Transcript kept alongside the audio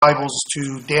Bibles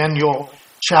to Daniel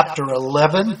chapter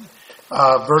 11,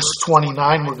 verse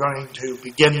 29. We're going to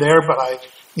begin there, but I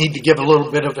need to give a little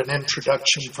bit of an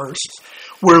introduction first.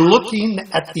 We're looking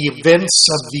at the events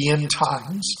of the end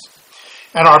times,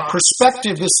 and our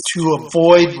perspective is to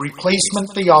avoid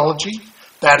replacement theology,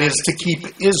 that is, to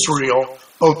keep Israel,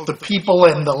 both the people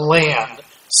and the land,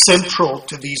 central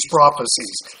to these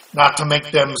prophecies, not to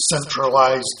make them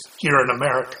centralized here in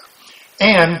America,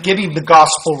 and getting the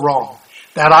gospel wrong.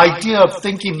 That idea of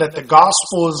thinking that the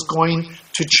gospel is going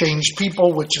to change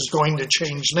people, which is going to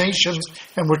change nations,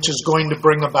 and which is going to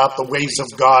bring about the ways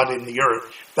of God in the earth.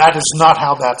 That is not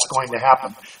how that's going to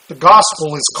happen. The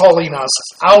gospel is calling us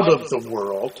out of the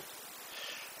world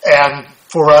and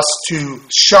for us to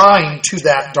shine to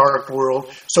that dark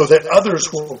world so that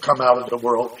others will come out of the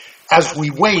world as we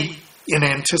wait in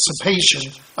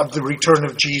anticipation of the return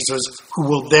of Jesus, who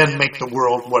will then make the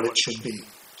world what it should be.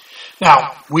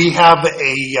 Now, we have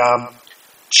a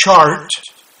chart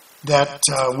that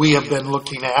we have been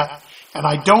looking at, and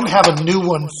I don't have a new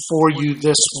one for you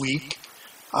this week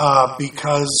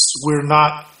because we're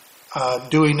not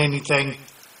doing anything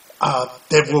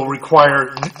that will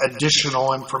require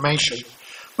additional information.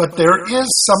 But there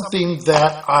is something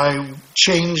that I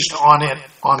changed on it,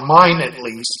 on mine at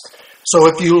least. So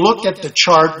if you look at the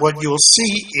chart, what you'll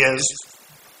see is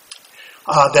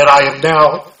that I have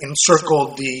now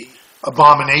encircled the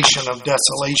abomination of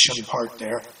desolation part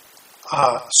there.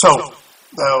 So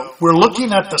we're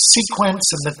looking at the sequence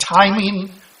and the timing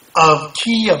of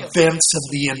key events of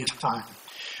the end time.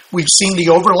 We've seen the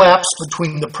overlaps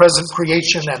between the present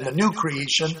creation and the new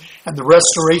creation, and the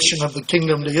restoration of the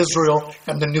kingdom to Israel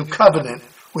and the new covenant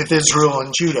with Israel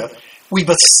and Judah.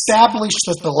 We've established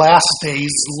that the last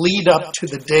days lead up to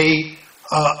the day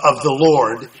of the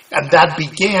Lord, and that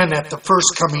began at the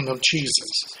first coming of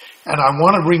Jesus. And I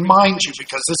want to remind you,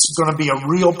 because this is going to be a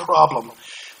real problem,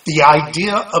 the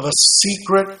idea of a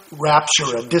secret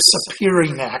rapture, a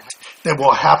disappearing act that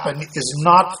will happen, is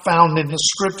not found in the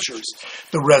Scriptures.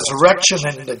 The resurrection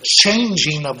and the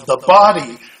changing of the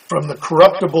body from the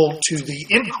corruptible to the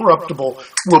incorruptible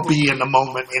will be in a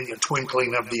moment, in the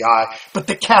twinkling of the eye. But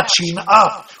the catching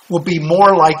up will be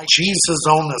more like Jesus'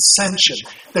 own ascension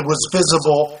that was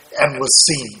visible and was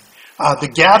seen.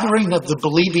 The gathering of the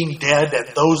believing dead and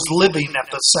those living at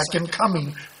the second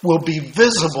coming will be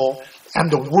visible,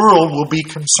 and the world will be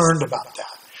concerned about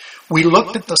that. We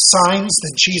looked at the signs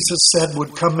that Jesus said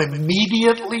would come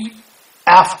immediately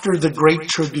after the Great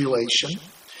Tribulation,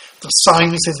 the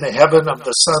signs in the heaven of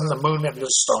the sun, the moon, and the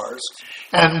stars.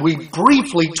 And we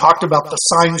briefly talked about the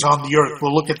signs on the earth.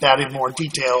 We'll look at that in more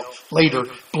detail later.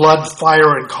 Blood,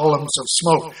 fire, and columns of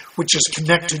smoke, which is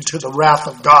connected to the wrath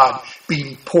of God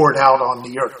being poured out on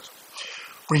the earth.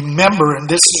 Remember, and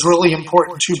this is really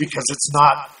important too because it's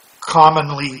not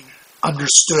commonly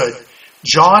understood,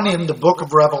 John in the book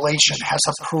of Revelation has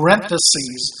a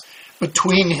parenthesis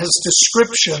between his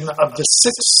description of the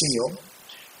sixth seal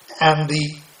and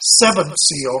the seventh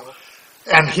seal,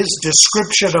 and his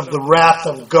description of the wrath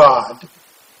of God.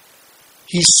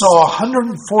 He saw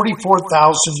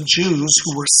 144,000 Jews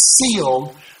who were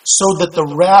sealed so that the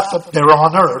wrath of, they're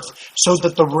on earth, so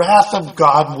that the wrath of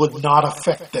God would not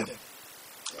affect them.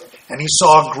 And he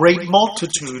saw a great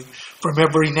multitude from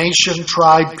every nation,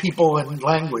 tribe, people, and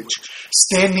language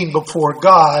standing before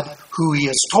God, who he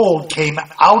is told came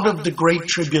out of the great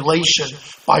tribulation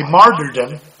by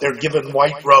martyrdom. They're given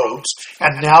white robes,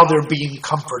 and now they're being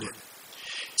comforted.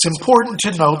 It's important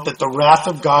to note that the wrath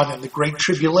of God and the great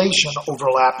tribulation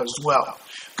overlap as well.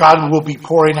 God will be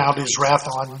pouring out his wrath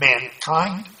on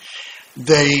mankind.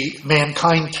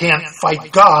 Mankind can't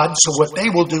fight God, so what they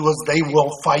will do is they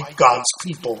will fight God's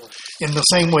people in the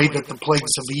same way that the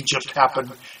plagues of Egypt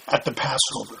happened at the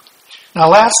Passover. Now,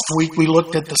 last week we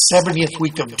looked at the 70th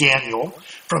week of Daniel,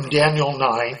 from Daniel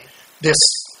 9, this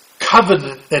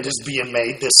covenant that is being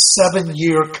made, this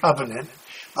 7-year covenant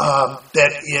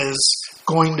that is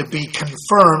going to be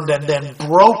confirmed and then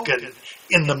broken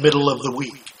in the middle of the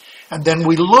week. And then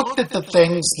we looked at the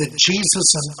things that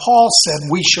Jesus and Paul said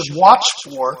we should watch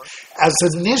for as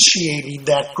initiating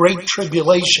that great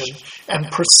tribulation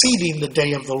and preceding the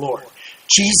day of the Lord.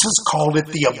 Jesus called it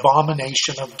the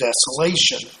abomination of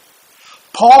desolation.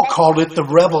 Paul called it the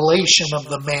revelation of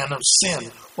the man of sin,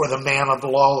 or the man of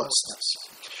lawlessness.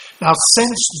 Now,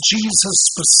 since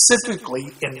Jesus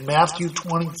specifically in Matthew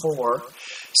 24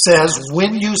 says,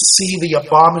 when you see the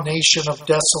abomination of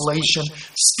desolation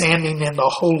standing in the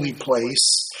holy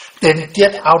place, then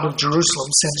get out of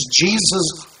Jerusalem. Since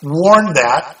Jesus warned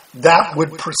that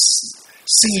would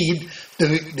precede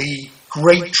the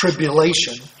great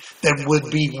tribulation, that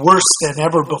would be worse than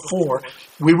ever before,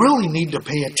 we really need to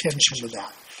pay attention to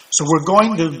that. So we're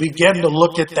going to begin to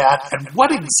look at that and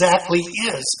what exactly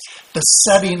is the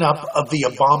setting up of the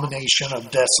abomination of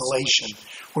desolation.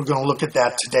 We're going to look at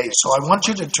that today. So I want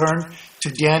you to turn to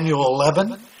Daniel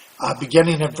 11,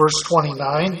 beginning at verse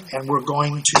 29, and we're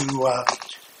going to,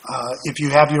 if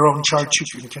you have your own charts, you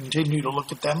can continue to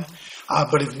look at them.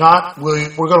 But if not,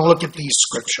 we're going to look at these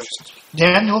scriptures.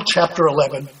 Daniel chapter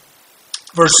 11,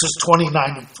 verses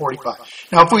 29 and 45.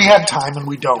 Now, if we had time, and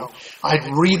we don't, I'd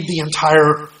read the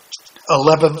entire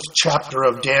 11th chapter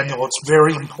of Daniel. It's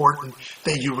very important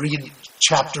that you read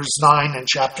chapters 9 and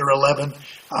chapter 11,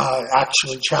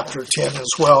 actually chapter 10 as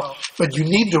well. But you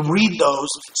need to read those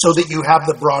so that you have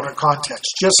the broader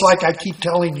context. Just like I keep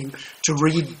telling you to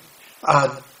read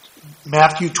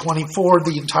Matthew 24,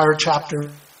 the entire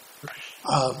chapter,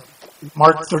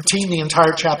 Mark 13, the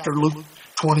entire chapter, Luke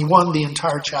 21, the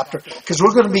entire chapter, because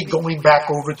we're going to be going back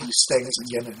over these things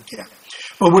again and again.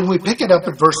 But when we pick it up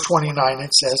at verse 29,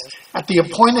 it says, "At the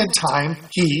appointed time,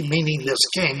 he," meaning this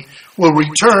king, "will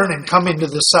return and come into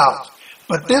the south.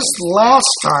 But this last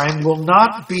time will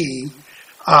not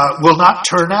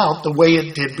turn out the way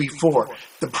it did before."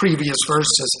 The previous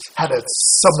verses had a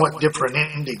somewhat different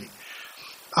ending.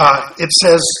 It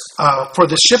says, "For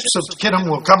the ships of Kittim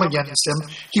will come against him.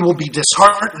 He will be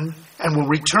disheartened and will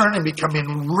return and become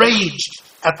enraged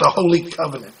at the holy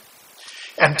covenant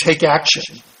and take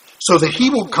action, so that he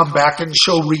will come back and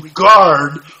show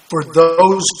regard for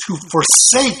those who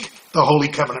forsake the holy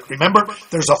covenant." Remember,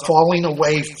 there's a falling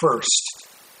away first,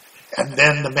 and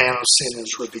then the man of sin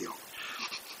is revealed.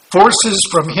 "Forces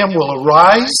from him will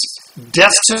arise,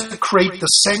 desecrate the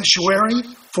sanctuary,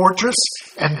 fortress,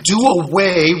 and do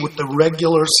away with the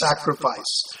regular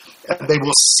sacrifice. And they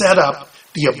will set up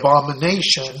the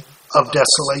abomination of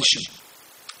desolation.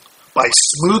 By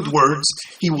smooth words,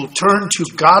 he will turn to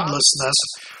godlessness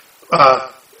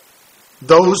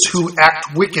those who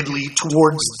act wickedly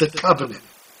towards the covenant.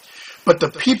 But the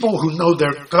people who know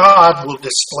their God will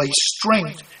display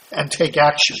strength and take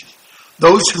action.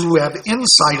 Those who have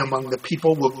insight among the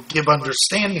people will give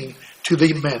understanding to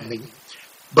the many,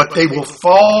 but they will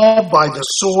fall by the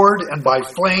sword and by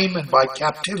flame and by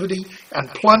captivity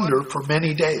and plunder for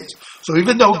many days." So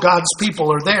even though God's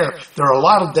people are there are a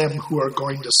lot of them who are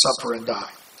going to suffer and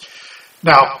die.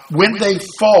 "Now, when they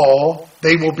fall,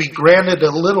 they will be granted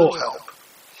a little help,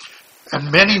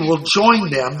 and many will join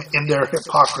them in their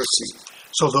hypocrisy."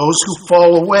 So those who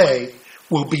fall away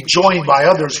will be joined by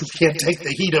others who can't take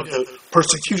the heat of the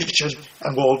persecution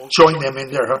and will join them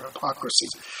in their hypocrisy.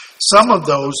 "Some of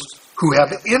those who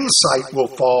have insight will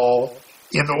fall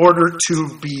in order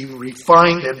to be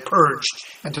refined and purged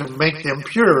and to make them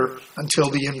pure until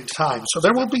the end time." So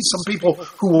there will be some people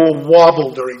who will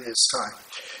wobble during this time,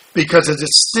 because it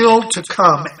is still to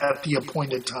come at the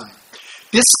appointed time.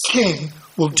 "This king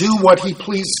will do what he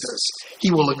pleases.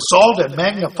 He will exalt and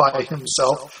magnify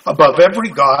himself above every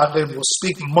god and will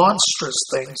speak monstrous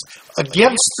things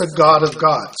against the God of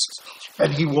gods.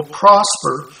 And he will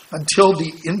prosper until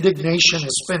the indignation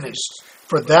is finished.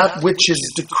 For that which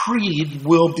is decreed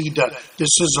will be done."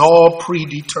 This is all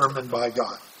predetermined by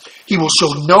God. "He will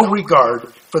show no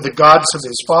regard for the gods of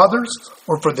his fathers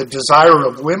or for the desire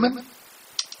of women,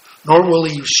 nor will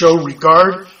he show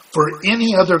regard for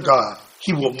any other god.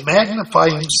 He will magnify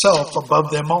himself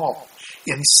above them all.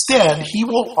 Instead, he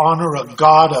will honor a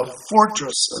God of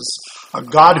fortresses, a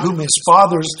God whom his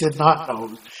fathers did not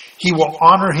know. He will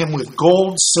honor him with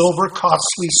gold, silver,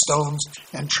 costly stones,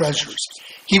 and treasures.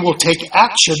 He will take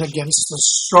action against the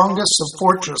strongest of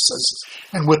fortresses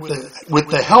and with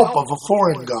the help of a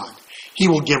foreign god. He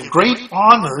will give great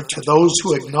honor to those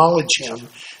who acknowledge him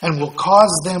and will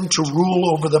cause them to rule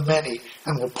over the many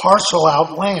and will parcel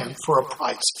out land for a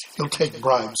price. He'll take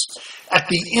bribes. At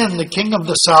the end, the king of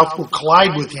the south will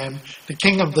collide with him. The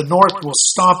king of the north will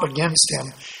stomp against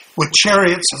him with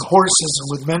chariots and horses and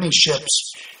with many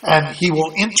ships. And he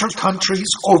will enter countries,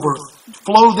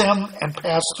 overflow them, and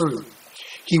pass through.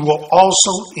 He will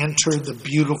also enter the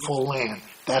beautiful land.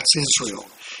 That's Israel.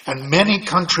 And many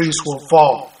countries will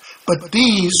fall. But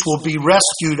these will be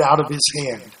rescued out of his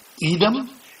hand.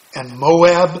 Edom and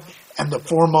Moab and the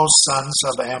foremost sons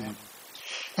of Ammon.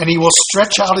 And he will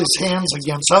stretch out his hands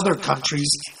against other countries,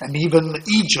 and even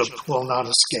Egypt will not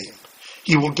escape.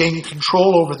 He will gain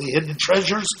control over the hidden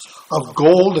treasures of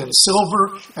gold and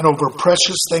silver, and over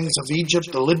precious things of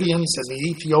Egypt. The Libyans and the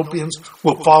Ethiopians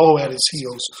will follow at his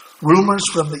heels. Rumors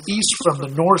from the east, from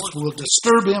the north will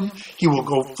disturb him. He will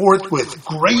go forth with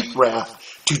great wrath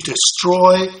to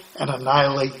destroy and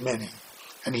annihilate many.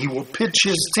 And he will pitch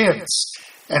his tents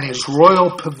and his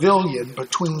royal pavilion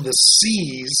between the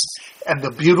seas and the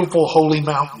beautiful holy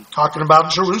mountain. Talking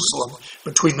about Jerusalem,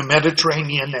 between the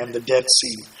Mediterranean and the Dead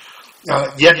Sea.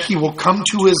 Yet he will come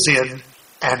to his end,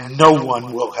 and no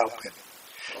one will help him.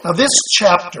 Now this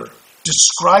chapter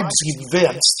describes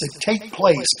events that take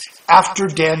place after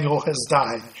Daniel has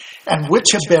died, and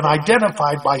which have been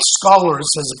identified by scholars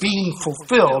as being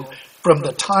fulfilled from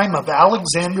the time of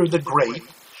Alexander the Great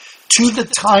to the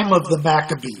time of the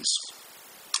Maccabees.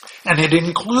 And it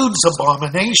includes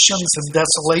abominations and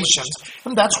desolations,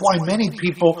 and that's why many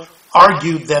people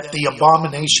argue that the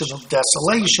abomination of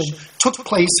desolation took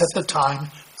place at the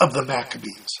time of the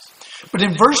Maccabees. But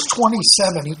in verse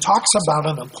 27, he talks about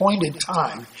an appointed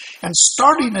time. And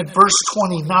starting at verse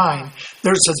 29,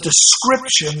 there's a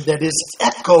description that is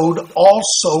echoed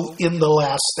also in the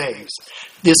last days.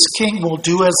 This king will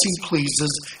do as he pleases,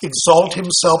 exalt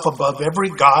himself above every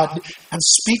god, and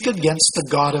speak against the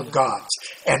God of gods,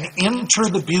 and enter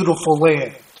the beautiful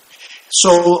land.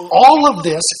 So all of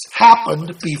this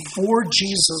happened before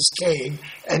Jesus came,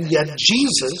 and yet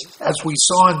Jesus, as we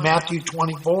saw in Matthew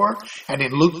 24 and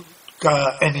in Luke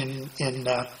and in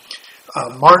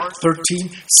Mark 13,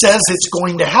 says it's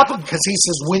going to happen, because he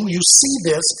says, when you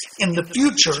see this in the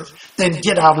future, then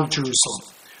get out of Jerusalem.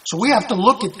 So we have to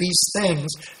look at these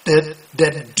things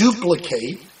that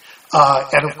duplicate,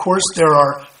 and of course there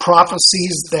are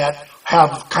prophecies that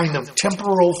have kind of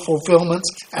temporal fulfillments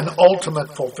and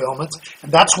ultimate fulfillments,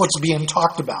 and that's what's being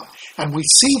talked about. And we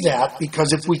see that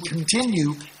because if we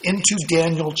continue into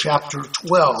Daniel chapter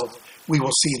 12, we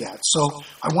will see that. So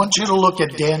I want you to look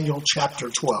at Daniel chapter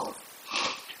 12.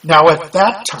 Now at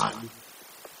that time,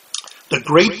 the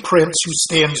great prince who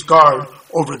stands guard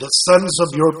over the sons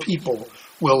of your people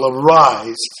will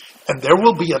arise, and there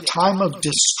will be a time of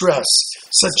distress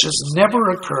such as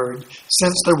never occurred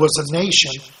since there was a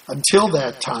nation until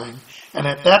that time. And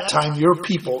at that time your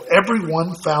people,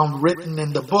 everyone found written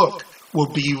in the book, will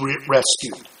be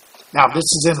rescued. Now this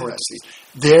is interesting.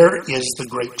 There is the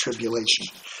great tribulation.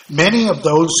 Many of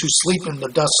those who sleep in the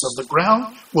dust of the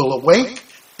ground will awake,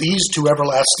 these to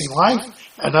everlasting life,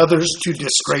 and others to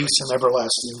disgrace and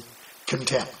everlasting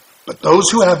contempt. But those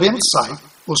who have insight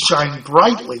will shine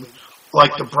brightly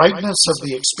like the brightness of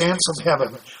the expanse of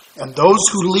heaven, and those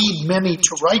who lead many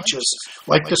to righteous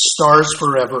like the stars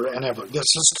forever and ever. This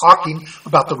is talking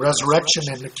about the resurrection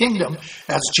and the kingdom.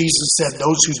 As Jesus said,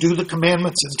 those who do the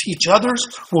commandments and teach others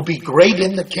will be great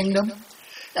in the kingdom,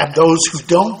 and those who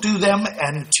don't do them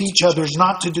and teach others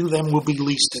not to do them will be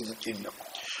least in the kingdom.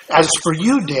 As for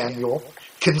you, Daniel,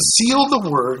 conceal the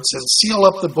words and seal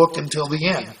up the book until the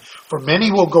end, for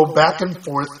many will go back and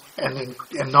forth, and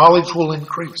knowledge will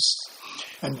increase.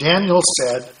 And Daniel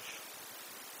said,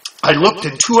 I looked,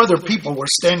 and two other people were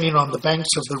standing on the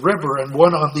banks of the river, and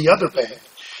one on the other bank.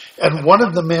 And one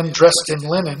of the men dressed in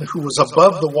linen, who was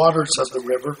above the waters of the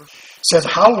river, said,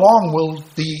 how long will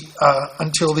be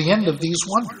until the end of these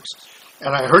wonders?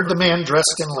 And I heard the man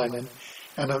dressed in linen,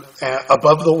 and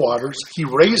above the waters, he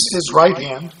raised his right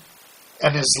hand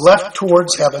and his left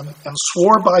towards heaven, and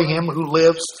swore by him who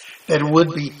lives that it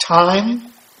would be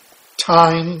time,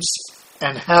 times,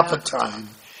 and half a time.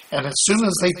 And as soon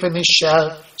as they finish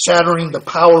shattering the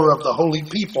power of the holy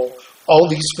people, all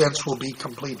these events will be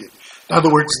completed. In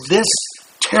other words, this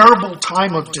terrible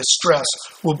time of distress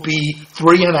will be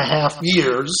 3.5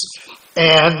 years,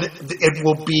 and it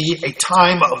will be a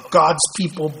time of God's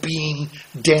people being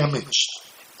damaged.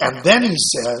 And then he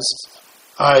says,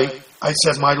 I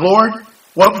said, my Lord,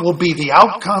 what will be the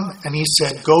outcome? And he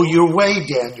said, go your way,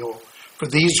 Daniel, for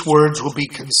these words will be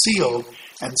concealed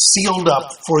and sealed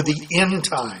up for the end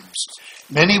times.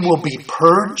 Many will be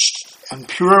purged and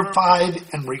purified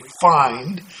and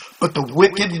refined, but the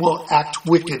wicked will act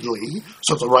wickedly,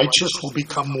 so the righteous will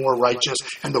become more righteous,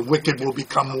 and the wicked will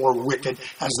become more wicked,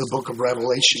 as the book of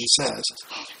Revelation says.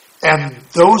 And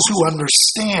those who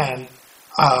understand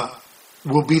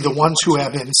will be the ones who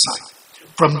have insight.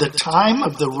 From the time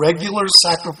of the regular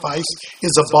sacrifice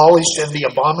is abolished and the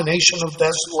abomination of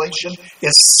desolation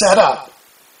is set up,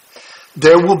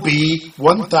 there will be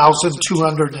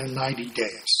 1,290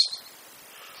 days.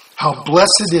 How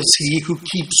blessed is he who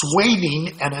keeps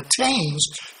waiting and attains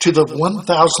to the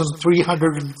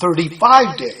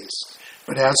 1,335 days.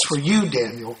 But as for you,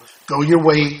 Daniel, go your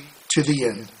way to the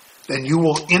end. Then you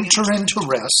will enter into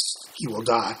rest, he will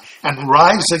die, and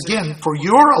rise again for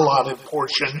your allotted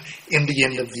portion in the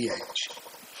end of the age.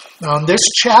 Now in this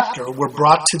chapter, we're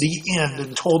brought to the end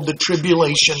and told the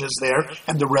tribulation is there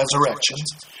and the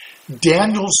resurrections.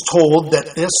 Daniel's told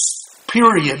that this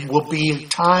period will be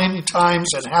time, times,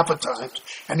 and half a times.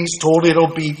 And he's told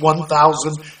it'll be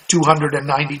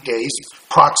 1,290 days,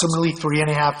 approximately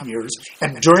 3.5 years.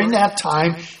 And during that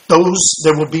time,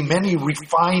 there will be many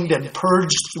refined and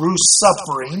purged through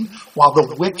suffering, while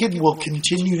the wicked will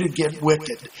continue to get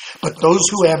wicked. But those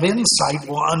who have insight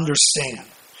will understand.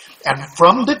 And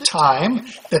from the time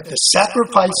that the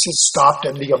sacrifice is stopped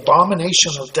and the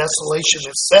abomination of desolation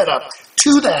is set up,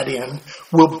 to that end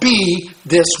will be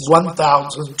this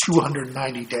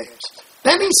 1,290 days.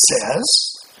 Then he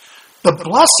says, the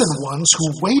blessed ones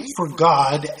who wait for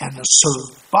God and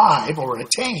survive or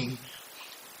attain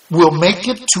will make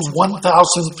it to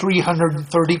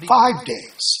 1,335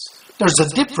 days. There's a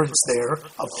difference there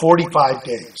of 45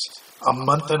 days, a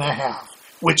month and a half,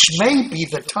 which may be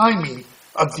the timing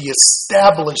of the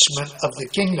establishment of the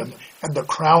kingdom and the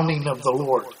crowning of the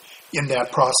Lord in that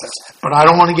process. But I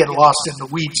don't want to get lost in the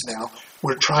weeds now.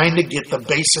 We're trying to get the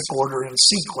basic order and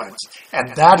sequence,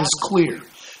 and that is clear.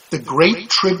 The Great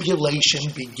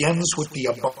Tribulation begins with the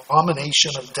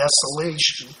abomination of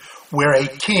desolation, where a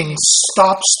king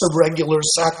stops the regular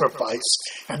sacrifice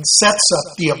and sets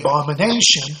up the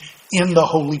abomination in the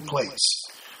holy place.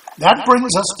 That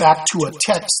brings us back to a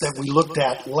text that we looked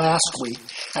at last week,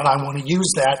 and I want to use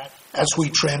that as we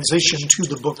transition to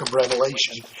the book of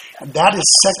Revelation, and that is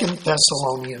 2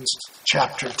 Thessalonians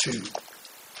chapter 2. 2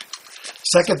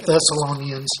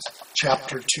 Thessalonians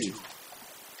chapter 2.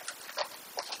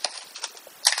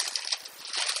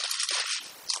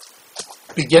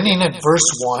 Beginning at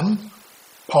verse 1,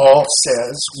 Paul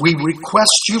says, "We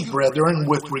request you, brethren,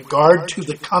 with regard to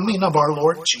the coming of our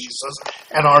Lord Jesus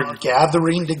and our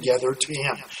gathering together to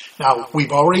him." Now,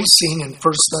 we've already seen in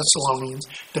 1 Thessalonians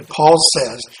that Paul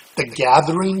says the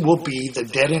gathering will be the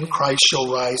dead in Christ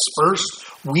shall rise first.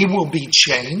 We will be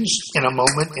changed in a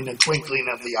moment, in a twinkling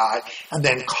of the eye, and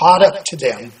then caught up to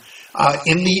them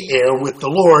in the air with the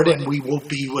Lord, and we will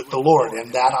be with the Lord.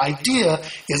 And that idea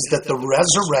is that the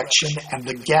resurrection and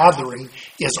the gathering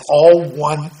is all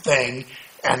one thing,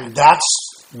 and that's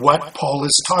what Paul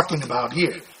is talking about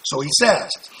here. So he says,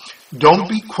 "Don't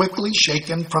be quickly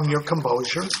shaken from your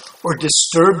composure or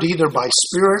disturbed either by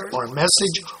spirit or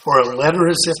message or a letter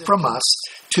as if from us,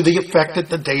 to the effect that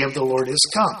the day of the Lord is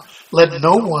come. Let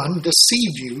no one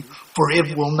deceive you, for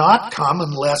it will not come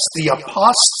unless the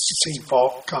apostasy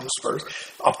comes first,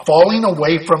 a falling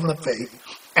away from the faith,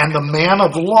 and the man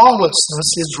of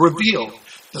lawlessness is revealed,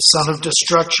 the son of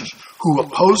destruction, who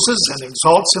opposes and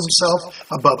exalts himself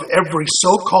above every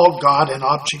so-called God and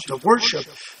object of worship,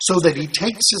 so that he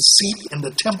takes his seat in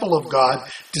the temple of God,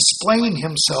 displaying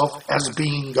himself as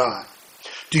being God.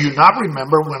 Do you not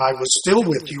remember when I was still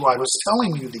with you, I was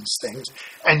telling you these things,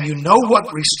 and you know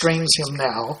what restrains him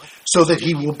now, so that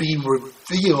he will be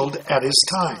revealed at his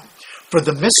time. For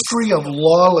the mystery of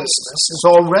lawlessness is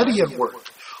already at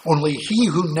work. Only he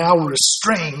who now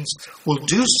restrains will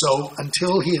do so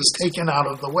until he is taken out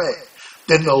of the way.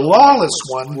 Then the lawless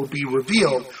one will be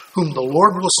revealed, whom the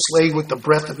Lord will slay with the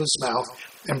breath of his mouth,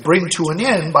 and bring to an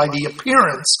end by the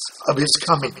appearance of his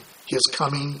coming." His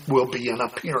coming will be an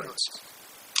appearance.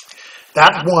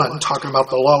 That one, talking about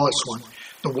the lawless one,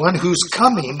 the one whose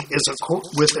coming is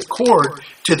with accord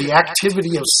to the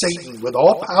activity of Satan, with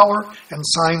all power and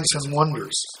signs and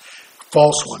wonders,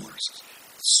 false wonders,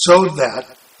 so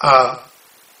that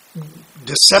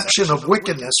deception of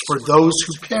wickedness for those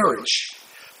who perish,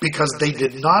 because they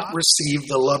did not receive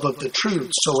the love of the truth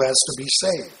so as to be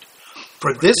saved.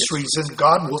 For this reason,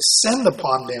 God will send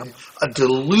upon them a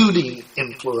deluding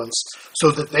influence,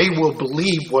 so that they will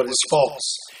believe what is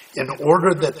false, in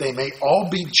order that they may all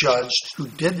be judged who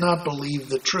did not believe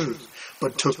the truth,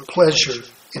 but took pleasure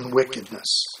in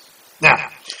wickedness. Now,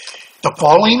 the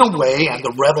falling away and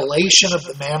the revelation of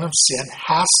the man of sin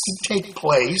has to take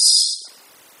place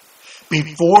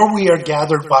before we are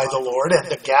gathered by the Lord, and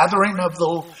the gathering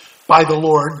by the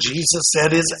Lord, Jesus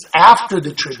said, is after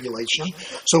the tribulation.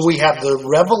 So we have the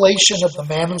revelation of the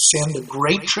man of sin, the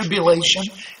great tribulation,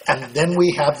 and then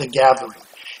we have the gathering.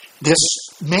 This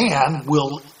man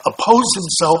will oppose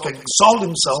himself, exalt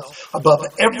himself above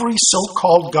every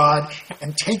so-called God,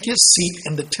 and take his seat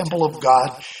in the temple of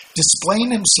God,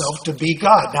 displaying himself to be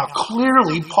God. Now,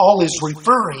 clearly, Paul is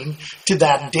referring to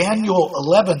that Daniel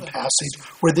 11 passage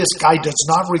where this guy does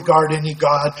not regard any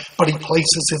God, but he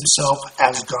places himself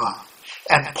as God.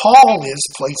 And Paul is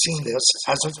placing this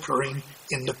as occurring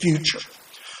in the future.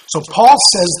 So Paul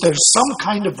says there's some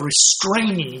kind of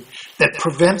restraining that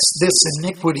prevents this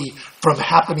iniquity from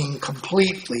happening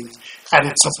completely at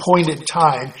its appointed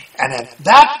time, and at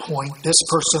that point, this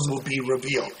person will be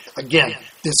revealed. Again,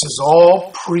 this is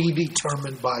all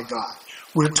predetermined by God.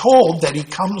 we're told that he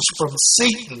comes from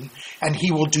Satan and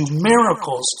he will do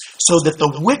miracles so that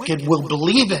the wicked will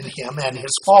believe in him and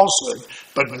his falsehood,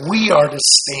 but we are to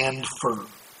stand firm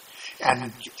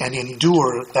and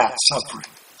endure that suffering.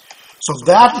 So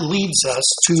that leads us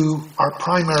to our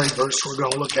primary verse we're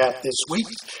going to look at this week,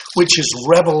 which is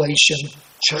Revelation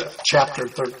chapter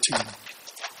 13.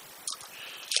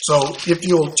 So if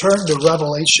you'll turn to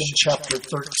Revelation chapter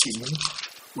 13,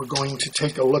 we're going to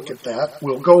take a look at that.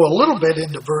 We'll go a little bit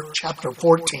into chapter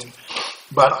 14,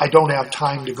 but I don't have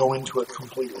time to go into it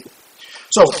completely.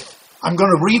 So I'm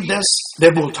going to read this,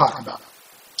 then we'll talk about it.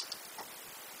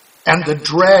 And the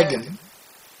dragon,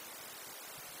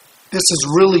 this is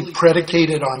really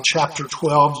predicated on chapter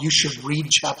 12. You should read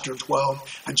chapter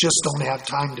 12. I just don't have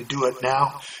time to do it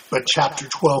now, but chapter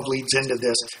 12 leads into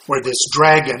this, where this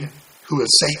dragon, who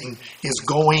is Satan, is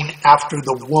going after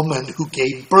the woman who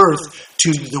gave birth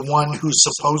to the one who's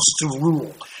supposed to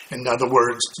rule. In other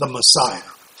words, the Messiah.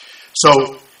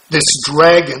 So this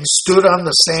dragon stood on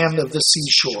the sand of the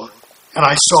seashore, and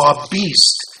I saw a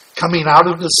beast coming out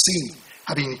of the sea,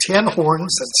 having 10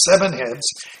 horns and 7 heads,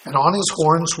 and on his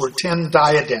horns were 10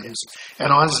 diadems,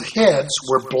 and on his heads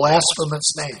were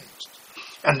blasphemous names.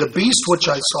 And the beast which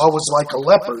I saw was like a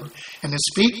leopard, and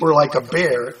his feet were like a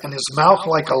bear, and his mouth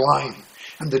like a lion.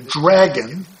 And the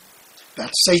dragon,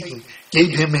 that's Satan,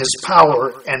 gave him his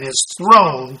power and his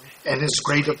throne and his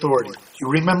great authority. You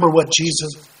remember when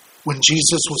Jesus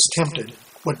was tempted,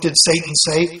 what did Satan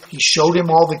say? He showed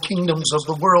him all the kingdoms of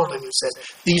the world, and he said,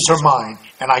 these are mine,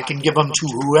 and I can give them to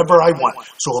whoever I want.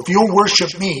 So if you'll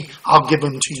worship me, I'll give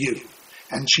them to you.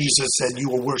 And Jesus said, you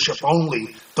will worship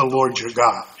only the Lord your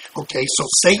God. Okay, so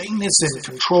Satan is in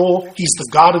control. He's the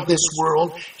God of this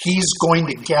world. He's going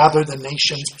to gather the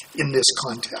nations in this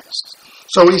context.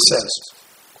 So he says,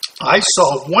 I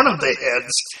saw one of the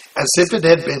heads as if it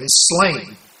had been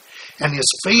slain, and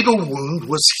his fatal wound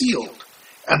was healed.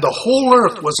 And the whole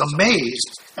earth was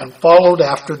amazed and followed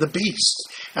after the beast.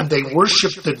 And they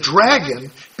worshipped the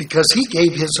dragon because he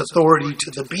gave his authority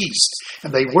to the beast.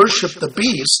 And they worshipped the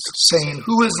beast, saying,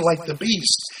 who is like the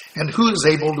beast, and who is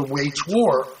able to wage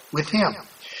war with him?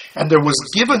 And there was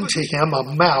given to him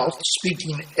a mouth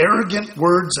speaking arrogant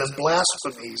words and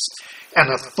blasphemies, and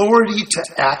authority to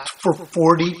act for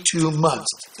 42 months.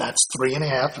 That's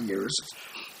 3.5 years.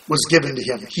 Was given to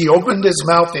him. He opened his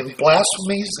mouth in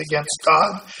blasphemies against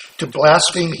God, to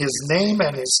blaspheme his name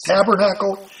and his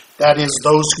tabernacle, that is,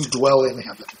 those who dwell in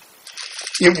heaven.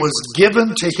 It was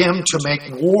given to him to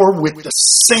make war with the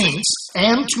saints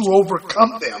and to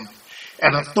overcome them,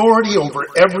 and authority over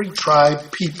every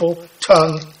tribe, people,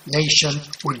 tongue, nation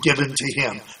were given to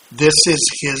him. This is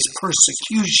his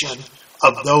persecution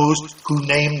of those who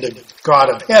name the God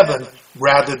of heaven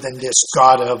rather than this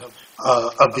God of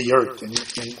the earth and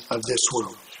of this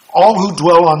world. All who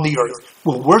dwell on the earth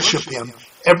will worship him,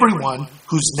 everyone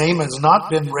whose name has not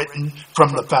been written from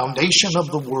the foundation of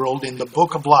the world in the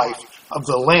book of life of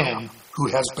the Lamb who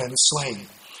has been slain.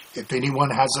 If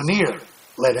anyone has an ear,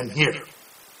 let him hear.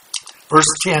 Verse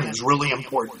 10 is really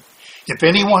important. If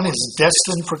anyone is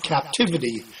destined for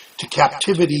captivity, to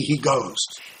captivity he goes.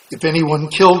 If anyone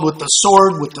killed with the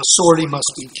sword he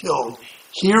must be killed.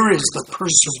 Here is the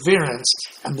perseverance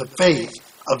and the faith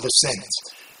of the saints.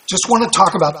 Just want to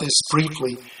talk about this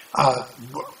briefly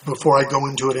before I go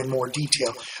into it in more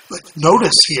detail. But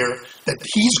notice here that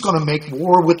he's going to make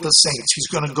war with the saints. He's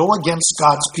going to go against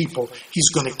God's people. He's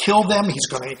going to kill them. He's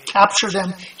going to capture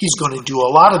them. He's going to do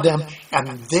a lot of them.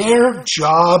 And their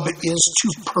job is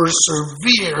to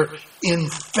persevere in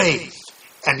faith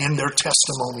and in their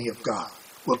testimony of God.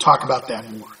 We'll talk about that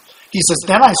more. He says,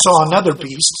 then I saw another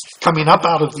beast coming up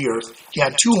out of the earth. He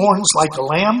had 2 horns like a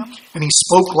lamb, and he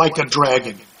spoke like a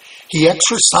dragon. He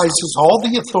exercises all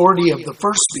the authority of the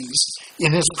first beast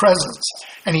in his presence,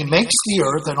 and he makes the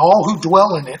earth and all who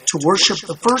dwell in it to worship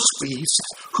the first beast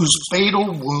whose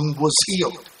fatal wound was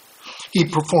healed. He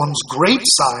performs great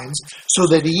signs so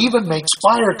that he even makes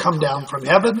fire come down from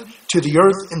heaven to the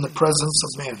earth in the presence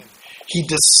of men. He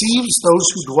deceives those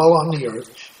who dwell on the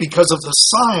earth because of the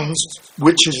signs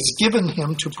which it is given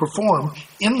him to perform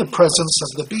in the presence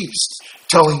of the beast,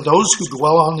 telling those who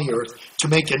dwell on the earth to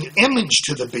make an image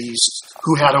to the beast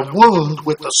who had a wound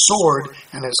with the sword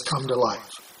and has come to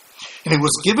life. And it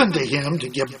was given to him to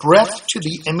give breath to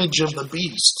the image of the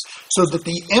beast, so that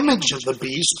the image of the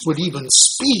beast would even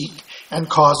speak and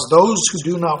cause those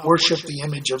who do not worship the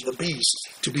image of the beast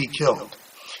to be killed.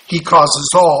 He causes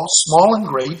all, small and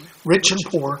great, rich and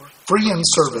poor, free and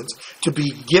servants, to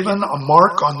be given a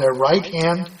mark on their right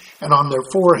hand and on their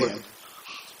forehead.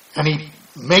 And he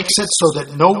makes it so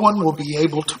that no one will be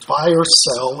able to buy or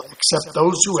sell except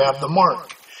those who have the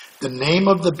mark. the name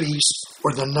of the beast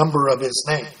or the number of his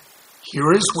name.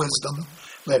 Here is wisdom.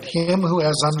 Let him who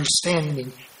has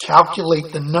understanding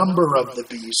calculate the number of the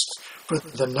beast, for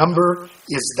the number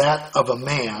is that of a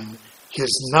man.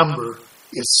 His number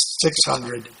is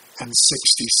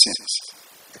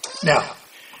 666. Now,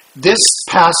 this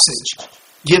passage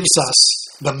gives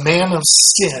us the man of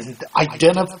sin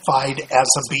identified as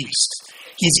a beast.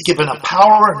 He's given a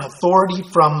power and authority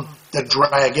from the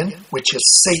dragon, which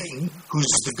is Satan,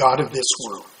 who's the god of this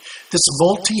world. This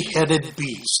multi-headed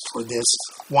beast, or this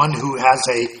one who has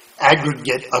an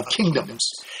aggregate of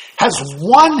kingdoms, has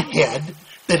one head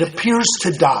that appears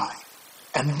to die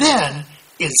and then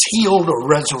is healed or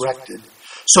resurrected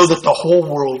so that the whole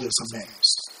world is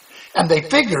amazed. And they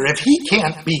figure if he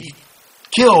can't be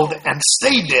killed and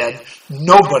stay dead,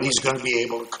 nobody's going to be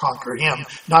able to conquer him,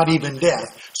 not even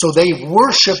death. So they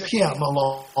worship him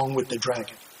along with the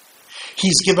dragon.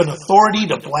 He's given authority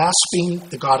to blaspheme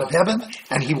the God of heaven,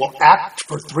 and he will act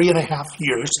for 3.5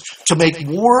 years to make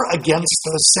war against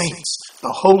the saints,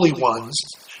 the holy ones,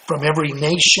 from every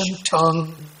nation,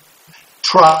 tongue,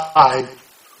 tribe,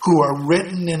 who are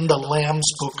written in the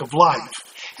Lamb's book of life.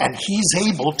 And he's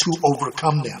able to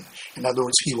overcome them. In other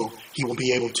words, he will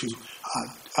be able to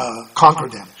conquer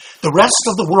them. The rest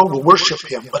of the world will worship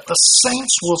him, but the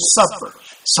saints will suffer.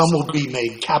 Some will be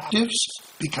made captives,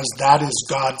 because that is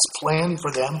God's plan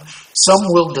for them. Some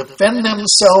will defend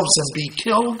themselves and be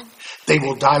killed. They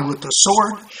will die with the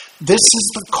sword. This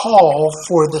is the call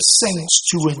for the saints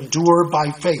to endure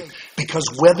by faith, because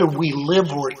whether we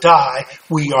live or die,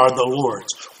 we are the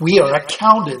Lord's. We are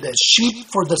accounted as sheep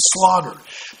for the slaughter,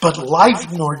 but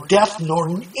life nor death nor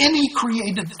any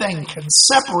created thing can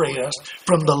separate us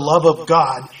from the love of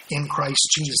God in Christ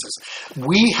Jesus.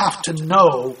 We have to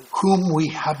know whom we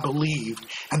have believed,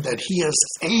 and that he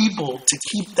is able to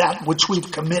keep that which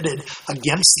we've committed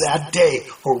against that day,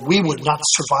 or we would not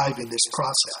survive in this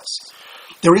process.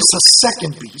 There is a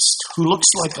second beast who looks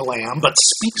like a lamb but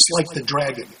speaks like the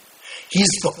dragon. He's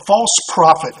the false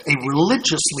prophet, a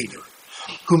religious leader,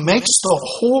 who makes the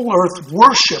whole earth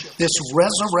worship this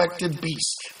resurrected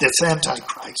beast, this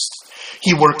Antichrist.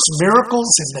 He works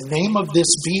miracles in the name of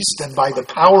this beast and by the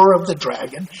power of the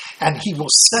dragon, and he will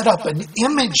set up an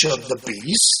image of the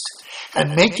beast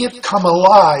and make it come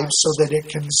alive so that it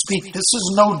can speak. This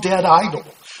is no dead idol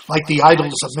like the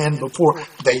idols of men before.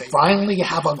 They finally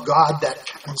have a God that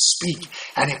can speak,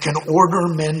 and it can order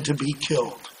men to be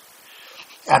killed.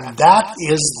 And that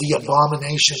is the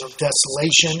abomination of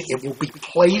desolation. It will be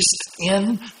placed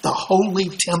in the holy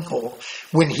temple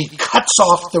when he cuts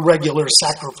off the regular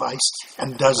sacrifice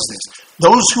and does this.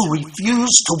 Those who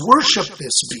refuse to worship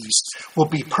this beast will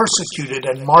be persecuted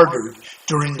and martyred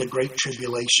during the Great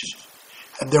Tribulation.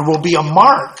 And there will be a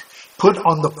mark put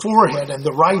on the forehead and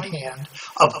the right hand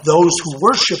of those who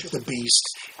worship the beast,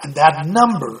 and that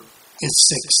number is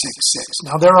 666.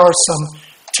 Now there are some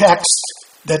texts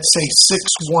that say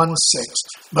 616,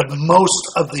 but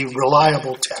most of the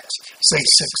reliable texts say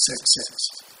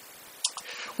 666.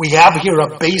 We have here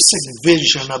a basic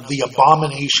vision of the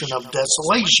abomination of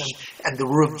desolation and the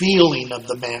revealing of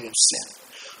the man of sin.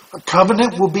 A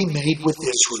covenant will be made with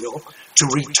Israel to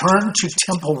return to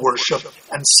temple worship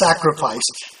and sacrifice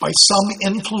by some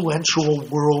influential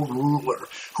world ruler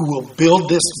who will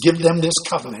give them this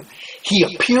covenant. He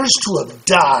appears to have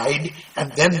died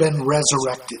and then been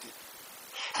resurrected.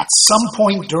 At some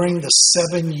point during the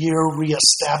 7-year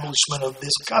reestablishment of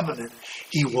this covenant,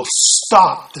 he will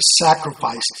stop the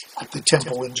sacrifice at the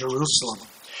temple in Jerusalem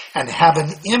and have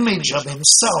an image of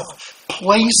himself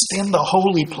placed in the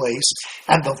holy place,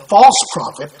 and the false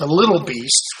prophet, the little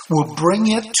beast, will bring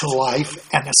it to life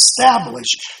and establish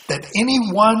that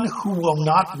anyone who will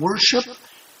not worship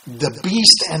the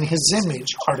beast and his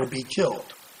image are to be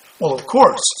killed. Well, of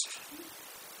course,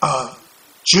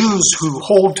 Jews who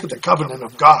hold to the covenant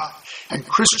of God and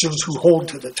Christians who hold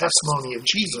to the testimony of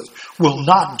Jesus will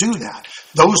not do that.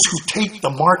 Those who take the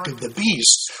mark of the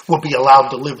beast will be allowed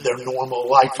to live their normal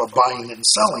life of buying and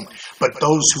selling, but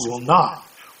those who will not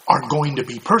are going to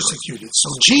be persecuted. So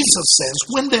Jesus says,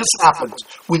 when this happens,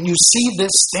 when you see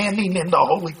this standing in the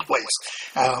holy place,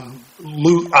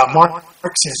 Mark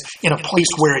says, in a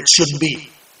place where it shouldn't be,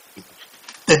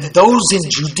 then those in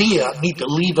Judea need to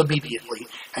leave immediately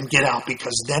and get out,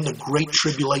 because then the great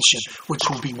tribulation, which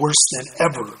will be worse than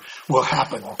ever, will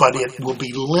happen. But it will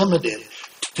be limited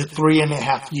to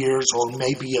 3.5 years, or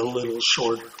maybe a little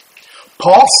shorter.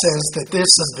 Paul says that this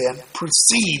event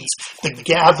precedes the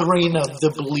gathering of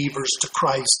the believers to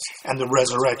Christ and the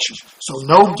resurrection. So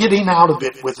no getting out of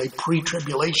it with a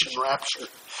pre-tribulation rapture.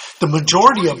 The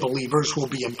majority of believers will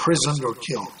be imprisoned or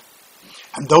killed.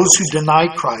 And those who deny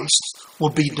Christ will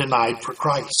be denied for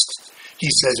Christ. He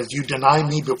says, if you deny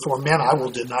me before men, I will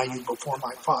deny you before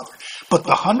my Father. But the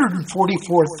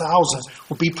 144,000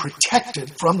 will be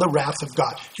protected from the wrath of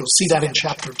God. You'll see that in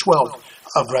chapter 12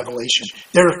 of Revelation.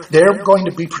 They're going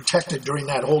to be protected during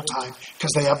that whole time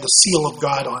because they have the seal of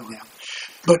God on them.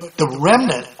 But the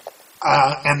remnant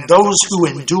and those who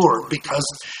endure, because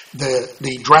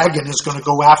the dragon is going to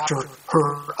go after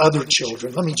her other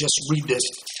children. Let me just read this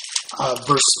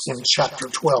verse in chapter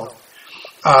 12.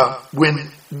 When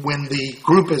the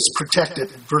group is protected,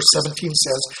 verse 17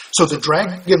 says, so the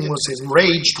dragon was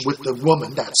enraged with the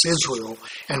woman, that's Israel,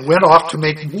 and went off to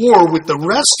make war with the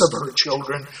rest of her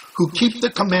children who keep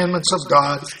the commandments of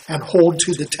God and hold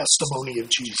to the testimony of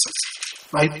Jesus.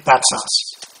 Right? That's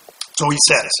us. So he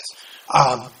says,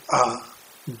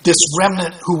 this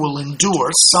remnant who will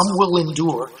endure, some will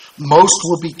endure, most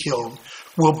will be killed,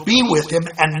 will be with him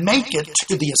and make it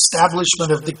to the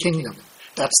establishment of the kingdom.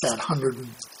 That's that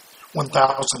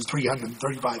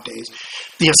 1,335 days.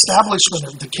 The establishment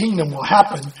of the kingdom will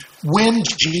happen when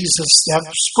Jesus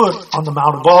steps foot on the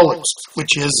Mount of Olives,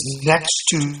 which is next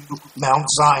to Mount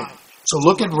Zion. So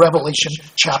look at Revelation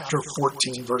chapter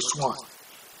 14, verse 1.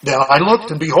 Then I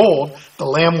looked, and behold, the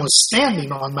Lamb was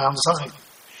standing on Mount Zion,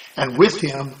 and with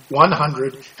him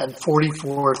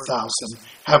 144,000,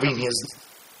 having his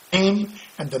name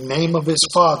and the name of his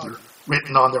Father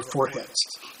written on their foreheads.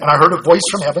 And I heard a voice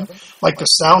from heaven, like the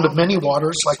sound of many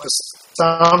waters, like the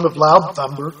sound of loud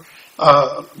thunder,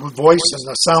 voice and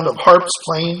the sound of harps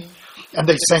playing. And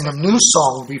they sang a new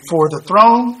song before the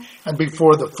throne and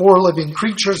before the four living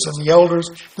creatures and the elders,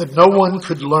 that no one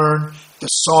could learn the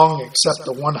song except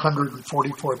the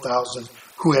 144,000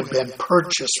 who had been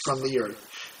purchased from the earth.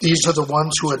 These are the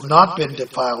ones who had not been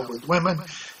defiled with women.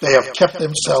 They have kept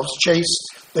themselves chaste.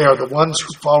 They are the ones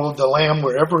who follow the Lamb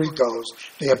wherever he goes.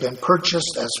 They have been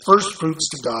purchased as first fruits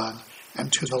to God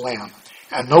and to the Lamb.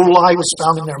 And no lie was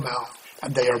found in their mouth,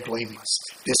 and they are blameless.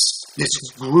 This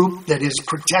group that is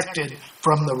protected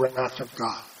from the wrath of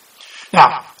God.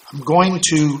 Now, I'm going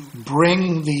to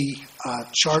bring the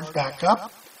chart back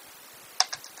up.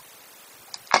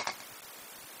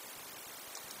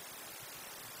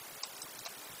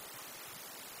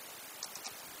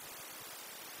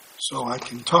 So I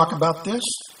can talk about this,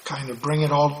 kind of bring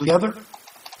it all together.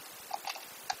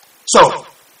 So,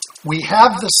 we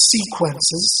have the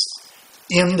sequences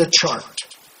in the chart.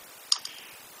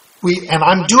 And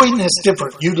I'm doing this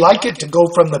different. You'd like it to go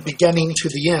from the beginning to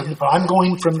the end, but I'm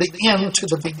going from the end to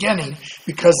the beginning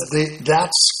because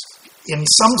that's, in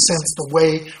some sense, the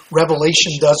way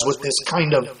Revelation does with this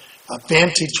kind of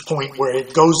vantage point where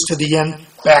it goes to the end,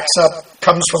 backs up,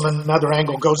 comes from another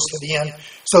angle, goes to the end,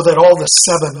 so that all the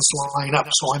sevens line up.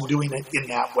 So I'm doing it in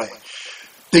that way.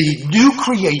 The new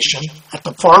creation at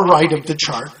the far right of the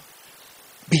chart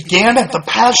began at the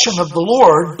passion of the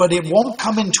Lord, but it won't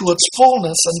come into its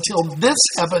fullness until this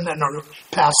heaven and earth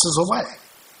passes away.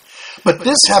 But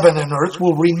this heaven and earth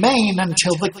will remain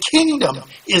until the kingdom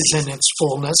is in its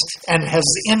fullness and has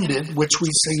ended, which we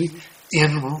see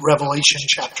in Revelation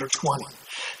chapter 20.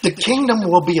 The kingdom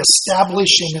will be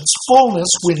established in its fullness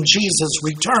when Jesus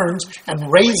returns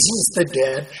and raises the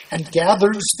dead and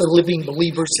gathers the living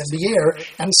believers in the air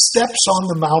and steps on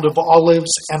the Mount of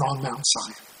Olives and on Mount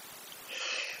Zion.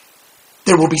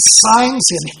 There will be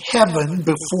signs in heaven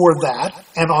before that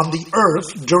and on the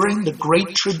earth during the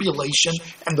Great Tribulation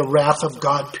and the wrath of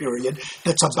God period.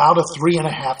 That's about a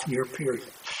 3.5-year period.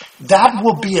 That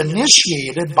will be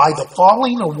initiated by the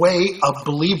falling away of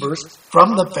believers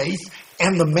from the faith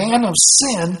and the man of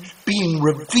sin being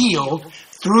revealed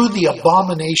through the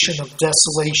abomination of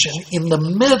desolation in the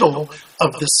middle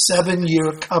of the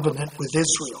 7-year covenant with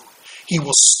Israel. He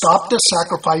will stop the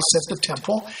sacrifice at the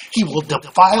temple. He will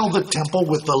defile the temple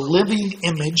with the living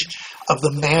image of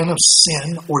the man of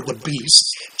sin or the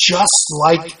beast, just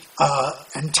like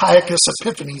Antiochus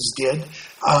Epiphanes did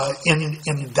in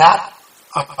that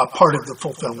part of the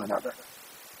fulfillment of it.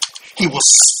 He will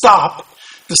stop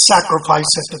the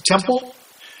sacrifice at the temple,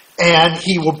 and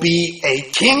he will be a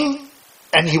king,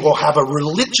 and he will have a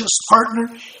religious partner.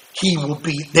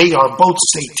 They are both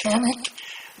satanic,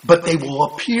 but they will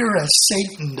appear as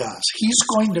Satan does. He's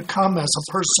going to come as a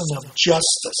person of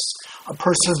justice, a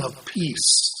person of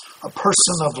peace, a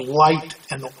person of light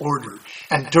and order.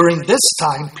 And during this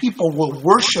time, people will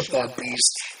worship that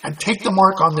beast and take the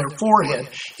mark on their forehead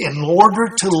in order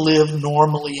to live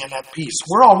normally and at peace.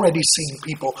 We're already seeing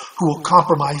people who will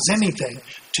compromise anything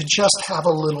to just have a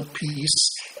little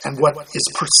peace and what is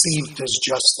perceived as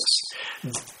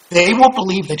justice. They will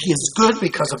believe that he is good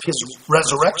because of his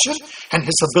resurrection and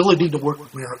his ability to work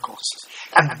miracles.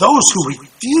 And those who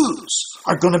refuse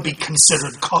are going to be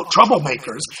considered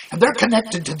troublemakers, and they're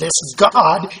connected to this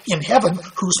God in heaven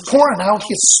who's pouring out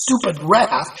his stupid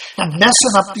wrath and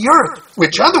messing up the earth,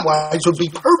 which otherwise would be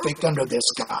perfect under this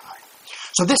guy.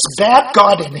 So this bad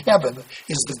God in heaven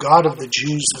is the God of the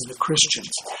Jews and the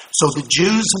Christians. So the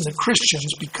Jews and the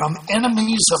Christians become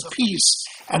enemies of peace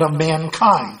and of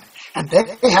mankind, and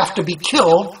they have to be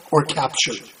killed or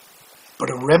captured. But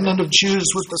a remnant of Jews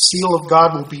with the seal of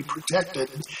God will be protected,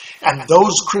 and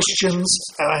those Christians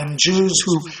and Jews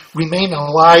who remain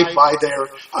alive by their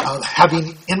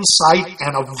having insight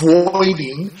and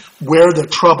avoiding where the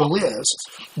trouble is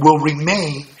will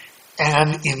remain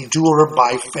and endure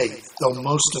by faith, though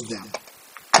most of them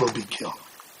will be killed.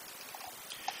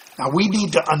 Now we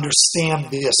need to understand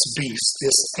this beast,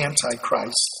 this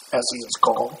Antichrist, as he is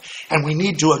called, and we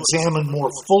need to examine more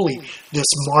fully this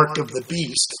mark of the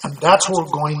beast, and that's what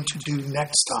we're going to do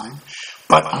next time.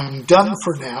 But I'm done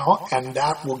for now, and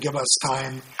that will give us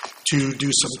time to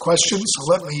do some questions. So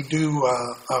let me do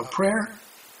a prayer,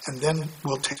 and then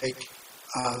we'll take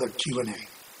the Q&A.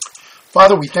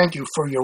 Father, we thank you for your